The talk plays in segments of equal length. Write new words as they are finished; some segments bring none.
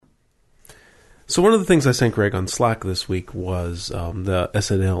So one of the things I sent Greg on Slack this week was the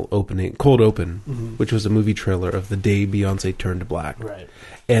SNL Cold Open, which was a movie trailer of the day Beyonce turned black. Right.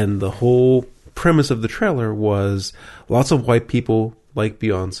 And the whole premise of the trailer was lots of white people like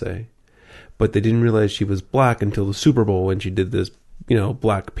Beyonce, but they didn't realize she was black until the Super Bowl when she did this,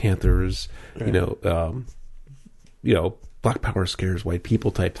 Black Panthers, Right. Black Power scares white people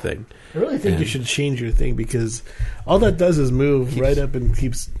type thing. I really think you should change your thing because all that does is move right up and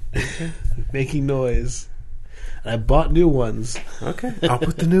keeps making noise. And I bought new ones. Okay, I'll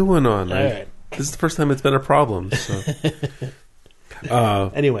put the new one on. All right. This is the first time it's been a problem. So,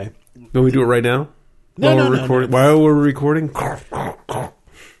 Anyway. can we do it right now? No, While no, we're no, recording? no. While we're recording?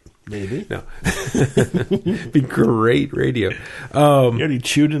 Maybe. No. Be great radio. You already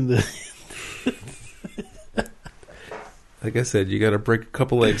chewed in the... Like I said, you got to break a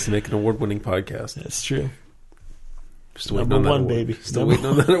couple eggs to make an award-winning podcast. That's true. Just waiting Number on that one, award. baby. Still waiting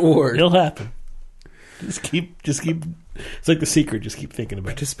on that award. It'll happen. Just keep. It's like The Secret. Just keep thinking about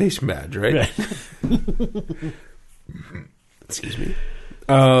it. Participation badge, right? Right. Excuse me.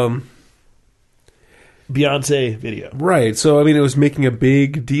 Beyonce video. Right. So, I mean, it was making a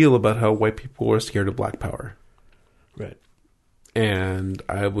big deal about how white people were scared of black power. Right. And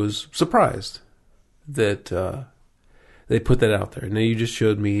I was surprised that they put that out there. And then you just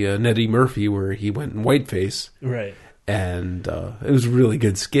showed me Eddie Murphy where he went in whiteface. Right. And it was a really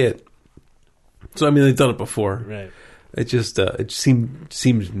good skit. So, I mean, they've done it before. Right. It just it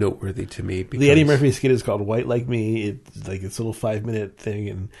seemed noteworthy to me. Because The Eddie Murphy skit is called "White Like Me." It's like this little 5-minute thing,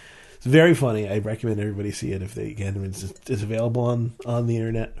 and it's very funny. I recommend everybody see it if they can. It's available on the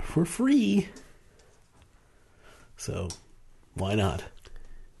internet for free. So, why not?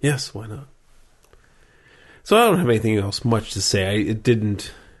 Yes, why not? So I don't have anything else much to say.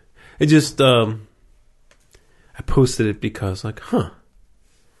 I posted it because, like,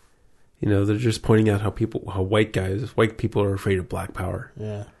 they're just pointing out how white people are afraid of black power.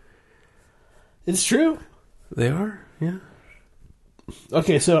 Yeah, it's true. They are, yeah.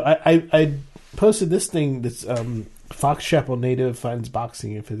 Okay, so I posted this thing that's Fox Chapel native finds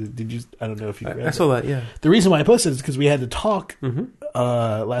boxing. Did you? I don't know if you read I saw that. Yeah. The reason why I posted it is because we had to talk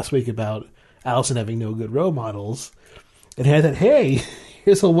last week about Allison having no good role models, and had that. Hey,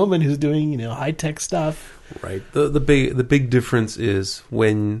 here's a woman who's doing high tech stuff. Right. The big difference is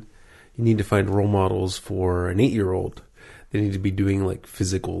when you need to find role models for an 8-year-old, they need to be doing like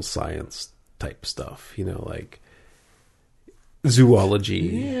physical science type stuff. Like zoology.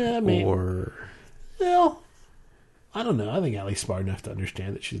 Yeah, I mean, or well, I don't know. I think Allie's smart enough to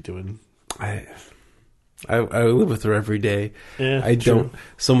understand that she's doing. I live with her every day. Yeah, I true. don't.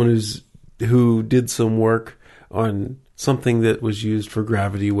 Someone who did some work on something that was used for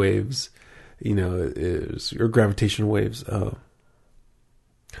gravity waves, or gravitational waves.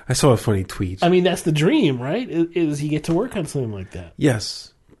 I saw a funny tweet. I mean, that's the dream, right? Is you get to work on something like that?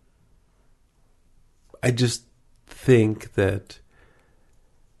 Yes. I just think that,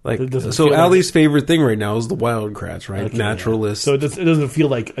 like, It doesn't so feel Allie's favorite thing right now is the Wildcrats, right? Okay, Naturalists. yeah. So it doesn't feel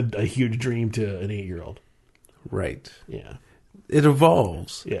like a huge dream to an 8-year-old. Right. Yeah. It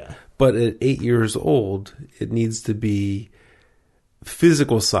evolves. Yeah. But at 8 years old, it needs to be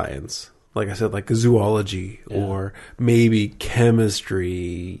physical science. Like I said, like zoology or maybe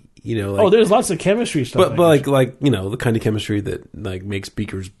chemistry, like, there's lots of chemistry stuff. but like the kind of chemistry that like makes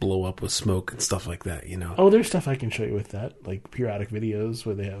beakers blow up with smoke and stuff like that, Oh, there's stuff I can show you with that, like periodic videos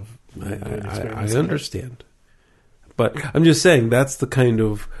where they have. I understand. But I'm just saying that's the kind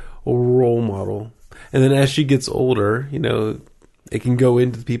of role model. And then as she gets older, it can go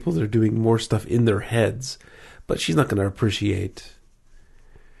into the people that are doing more stuff in their heads, but she's not going to appreciate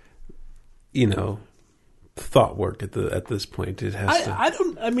thought work at this point. It has to. I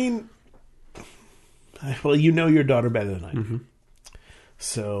don't. I mean, well, your daughter better than I do,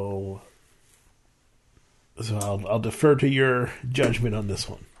 so I'll defer to your judgment on this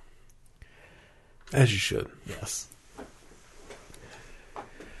one. As you should. Yes.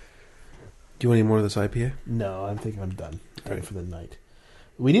 Do you want any more of this IPA? No, I think I'm done. Done for the night.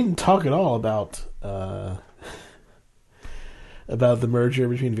 We didn't talk at all about the merger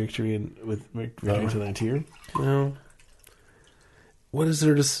between Victory and Lantier. No. What is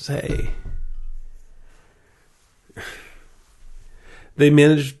there to say? They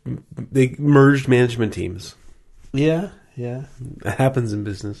merged management teams. Yeah, yeah. That happens in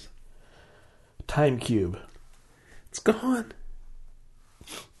business. Time Cube. It's gone.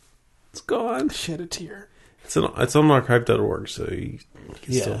 It's gone. Shed a tear. It's on archive.org, so you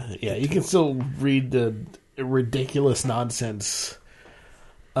can still... Yeah, you can still read the ridiculous nonsense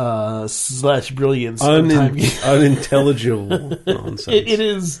 / brilliance of Time Cube. Unintelligible nonsense. It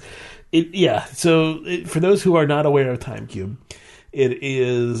is For those who are not aware of TimeCube, it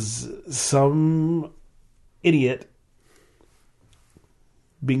is some idiot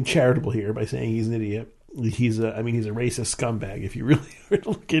being charitable here by saying he's an idiot. He's a racist scumbag if you really were to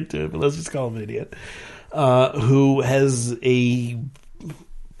look into it, but let's just call him an idiot. Who has a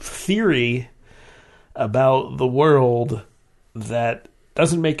theory about the world that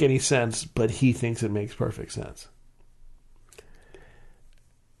doesn't make any sense, but he thinks it makes perfect sense.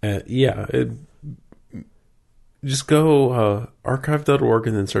 Just go archive.org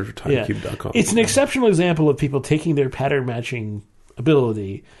and then search for timecube.com. It's an exceptional example of people taking their pattern matching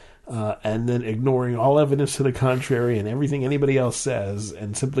ability and then ignoring all evidence to the contrary and everything anybody else says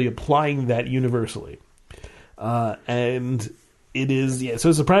and simply applying that universally. And it is, so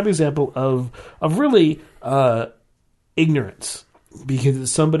it's a prime example of really ignorance, because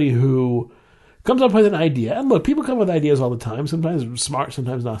it's somebody who comes up with an idea. And look, people come with ideas all the time, sometimes smart,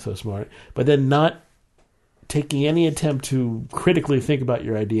 sometimes not so smart, but then not taking any attempt to critically think about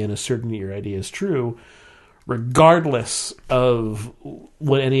your idea and ascertain that your idea is true, regardless of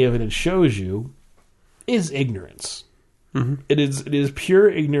what any evidence shows you, is ignorance. Mm-hmm. It is pure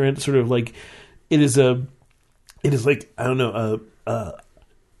ignorance, sort of like it is like, I don't know,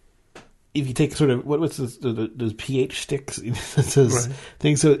 if you take sort of what's this, those pH sticks, it says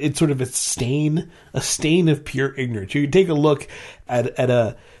things. So it's sort of a stain of pure ignorance. You can take a look at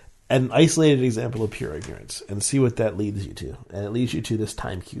an isolated example of pure ignorance and see what that leads you to, and it leads you to this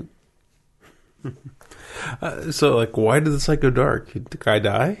TimeCube. So, like, why did the site go dark? Did the guy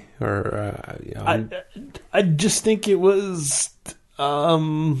die, or I just think it was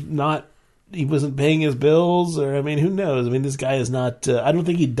not. He wasn't paying his bills, or I mean, who knows? I mean, this guy is not. I don't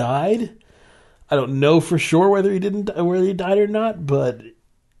think he died. I don't know for sure whether he died or not, but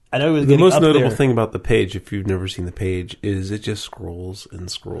I know he was. The most notable there. thing about the page, if you've never seen the page, is it just scrolls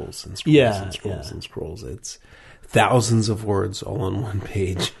and scrolls and scrolls and scrolls and scrolls. It's thousands of words all on one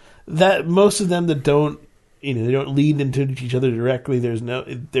page. That most of them that don't, they don't lead into each other directly. There's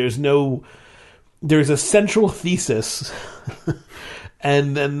a central thesis.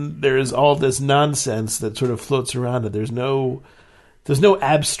 And then there's all this nonsense that sort of floats around it. There's no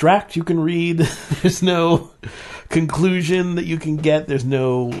abstract you can read. There's no conclusion that you can get. There's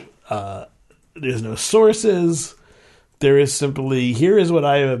no sources. There is simply, here is what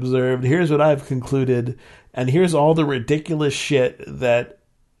I have observed, here's what I've concluded, and here's all the ridiculous shit that,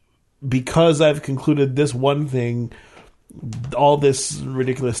 because I've concluded this one thing, all this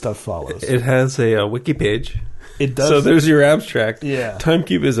ridiculous stuff follows. It has a wiki page. It does. So there's your abstract. Yeah.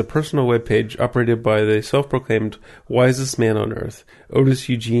 TimeCube is a personal webpage operated by the self-proclaimed wisest man on earth, Otis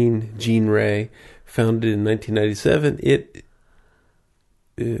Eugene Gene Ray, founded in 1997.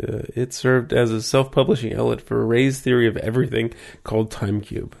 It served as a self-publishing outlet for Ray's theory of everything called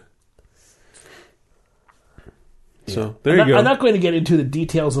TimeCube. So there you go. I'm not going to get into the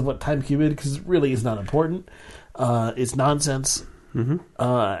details of what TimeCube is, because it really is not important. It's nonsense. Mm-hmm.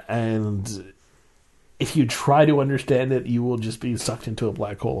 And if you try to understand it, you will just be sucked into a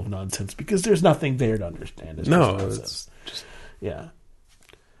black hole of nonsense, because there's nothing there to understand. It's just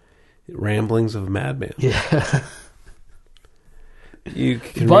ramblings of a madman. Yeah.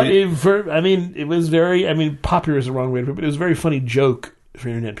 It was very, popular is the wrong way to put it, but it was a very funny joke for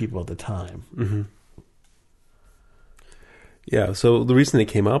internet people at the time. Mm-hmm. Yeah, so the reason it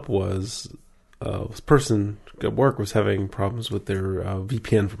came up was this person at work was having problems with their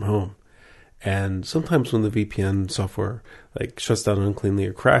VPN from home. And sometimes when the VPN software shuts down uncleanly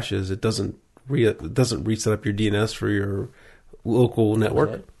or crashes, it doesn't reset up your DNS for your local network.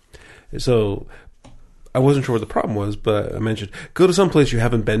 Okay. So I wasn't sure what the problem was, but I mentioned, go to some place you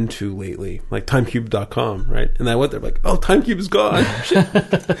haven't been to lately, like timecube.com, right? And I went there oh, TimeCube is gone.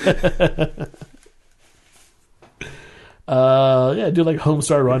 Do like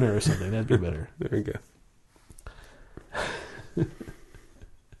Homestar Runner or something. That'd be better. There you go.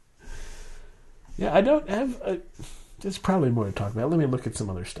 Yeah, I don't have. There's probably more to talk about. Let me look at some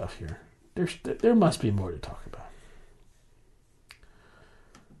other stuff here. There must be more to talk about.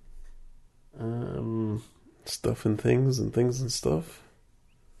 Stuff and things and stuff.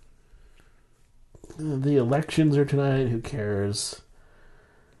 The elections are tonight. Who cares?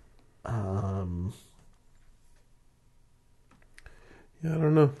 Yeah, I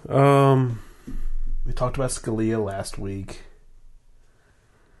don't know. We talked about Scalia last week.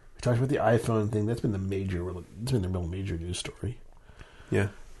 We talked about the iPhone thing. That's been the real major news story. Yeah.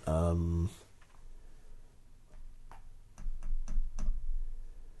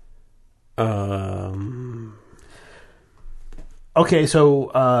 Okay,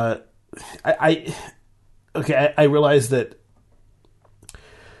 so I realize that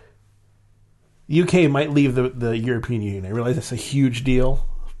UK might leave the European Union. I realize that's a huge deal,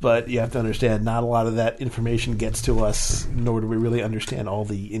 but you have to understand not a lot of that information gets to us, nor do we really understand all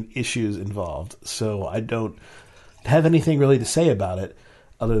the issues involved. So I don't have anything really to say about it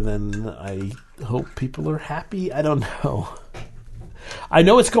other than I hope people are happy. I don't know. I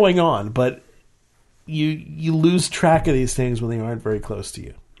know what's going on, but you lose track of these things when they aren't very close to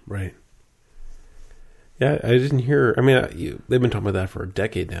you. Right. Yeah, I didn't hear... I mean, they've been talking about that for a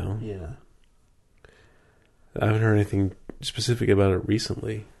decade now. Yeah. I haven't heard anything specific about it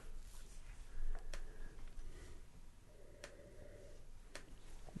recently.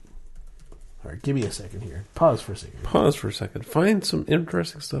 All right, give me a second here. Pause for a second. Pause for a second. Find some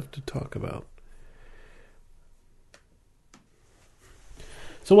interesting stuff to talk about.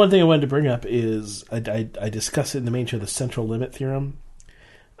 So one thing I wanted to bring up is I discussed it in the main show, the central limit theorem.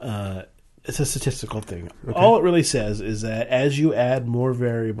 It's a statistical thing. Okay. All it really says is that as you add more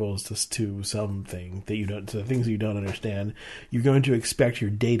variables to something that you don't, to the things that you don't understand, you're going to expect your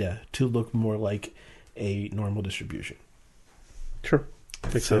data to look more like a normal distribution. Sure,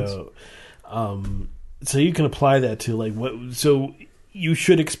 makes sense. So you can apply that to like what. So you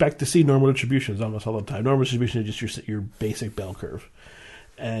should expect to see normal distributions almost all the time. Normal distribution is just your basic bell curve,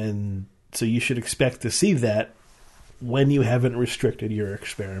 and so you should expect to see that when you haven't restricted your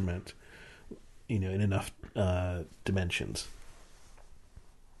experiment, in enough dimensions.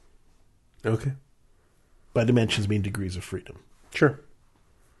 Okay. By dimensions, mean degrees of freedom. Sure.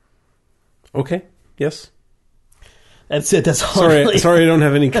 Okay. Yes. That's it. That's all. Sorry, I don't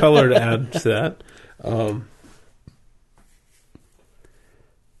have any color to add to that.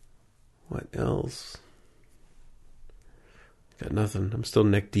 What else? Got nothing. I'm still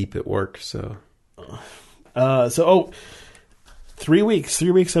neck deep at work, so. 3 weeks.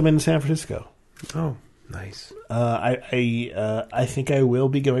 3 weeks I'm in San Francisco. Oh, nice. I think I will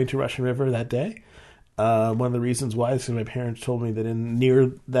be going to Russian River that day. One of the reasons why is because my parents told me that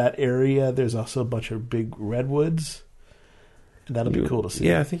near that area there's also a bunch of big redwoods. That'll be cool to see.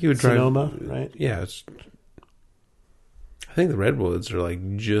 Yeah, I think you would drive. Sonoma, right? Yeah, I think the redwoods are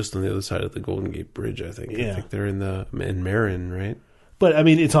like just on the other side of the Golden Gate Bridge. I think. Yeah. I think they're in Marin, right? But I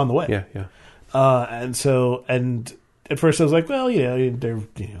mean, it's on the way. Yeah. And at first I was like, well, they're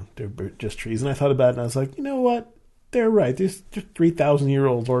just trees, and I thought about it, and I was like, you know what? They're right. There's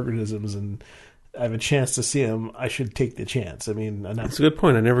 3,000-year-old organisms, and I have a chance to see them. I should take the chance. I mean, that's a good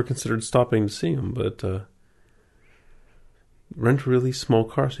point. I never considered stopping to see them, but rent a really small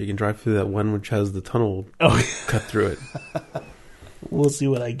car so you can drive through that one which has the tunnel cut through it. We'll see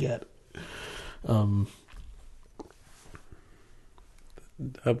what I get. I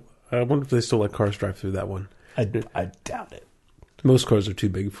wonder if they still let cars drive through that one. I doubt it. Most cars are too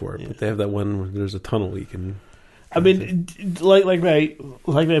big for it, but they have that one where there's a tunnel you can. I mean, like my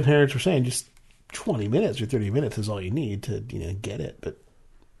parents were saying, just 20 minutes or 30 minutes is all you need to get it. But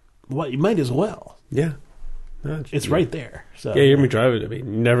you might as well. Yeah, it's right there. So yeah, you're gonna be driving. I mean,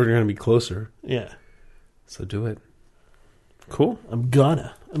 you're never gonna be closer. Yeah, so do it. Cool. I'm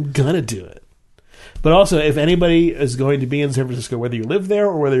gonna do it. But also, if anybody is going to be in San Francisco, whether you live there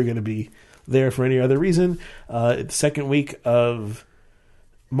or whether you're going to be there for any other reason, the second week of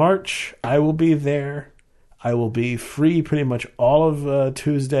March, I will be there. I will be free pretty much all of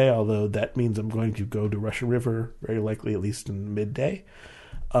Tuesday, although that means I'm going to go to Russian River, very likely at least in midday.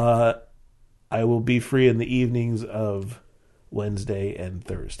 I will be free in the evenings of Wednesday and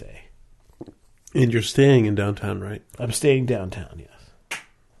Thursday. And you're staying in downtown, right? I'm staying downtown, yes.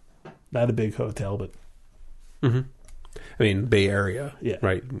 Not a big hotel, but... Mm-hmm. I mean, Bay Area, yeah.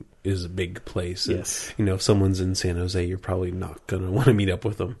 Right, is a big place. Yes. And, if someone's in San Jose, you're probably not going to want to meet up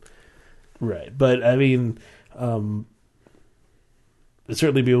with them. Right. But, I mean, I'd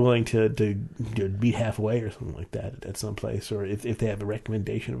certainly be willing to meet halfway or something like that at some place, or if they have a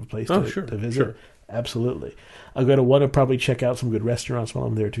recommendation of a place to visit. Sure. Absolutely. I'm going to want to probably check out some good restaurants while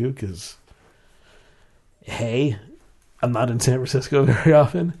I'm there, too, because, hey, I'm not in San Francisco very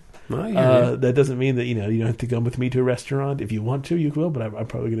often. That doesn't mean that you don't have to come with me to a restaurant. If you want to, you will. But I'm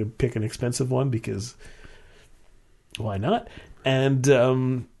probably going to pick an expensive one because why not? And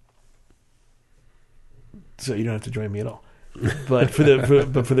so you don't have to join me at all. But for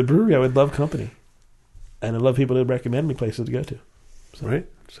the brewery, I would love company, and I love people to recommend me places to go to. So. Right,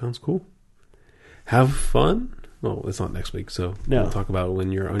 sounds cool. Have fun. Well, it's not next week, so we'll talk about it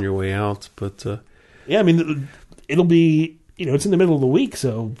when you're on your way out. But yeah, I mean, it'll be. It's in the middle of the week,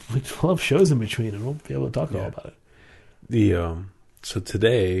 so we'll have shows in between, and we'll be able to talk all about it. So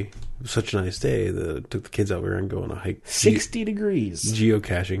today was such a nice day. Took the kids out. We were going to go on a hike. 60 degrees.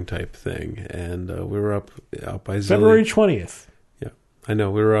 Geocaching type thing, and we were out by Zilly. February 20th. Yeah, I know.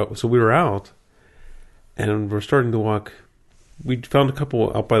 We were out. So we were out, And we're starting to walk. We found a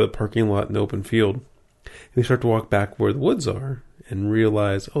couple out by the parking lot in the open field. And we start to walk back where the woods are and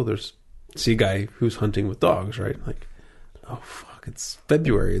realize, see a guy who's hunting with dogs, right? Like, oh, fuck, it's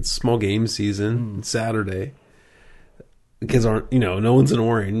February. It's small game season. It's Saturday. The kids aren't, no one's in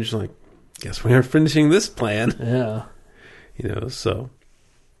Orange. Like, guess we aren't finishing this plan. Yeah. So,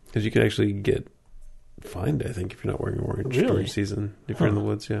 because you can actually get fined, I think, if you're not wearing orange during season, if you're in the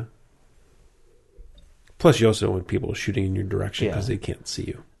woods, yeah. Plus, you also don't want people shooting in your direction because they can't see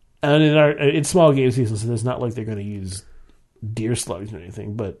you. And in small game season, so it's not like they're going to use deer slugs or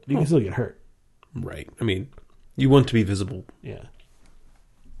anything, but you can still get hurt. Right. I mean, you want to be visible. Yeah.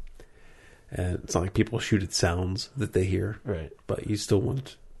 And it's not like people shoot at sounds that they hear. Right. But you still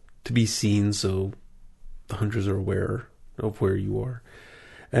want to be seen so the hunters are aware of where you are.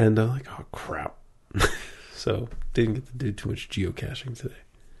 And I'm like, oh, crap. So, didn't get to do too much geocaching today.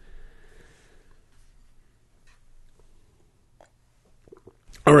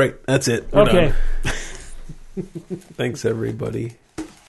 All right, that's it. We're okay. done. Thanks, everybody.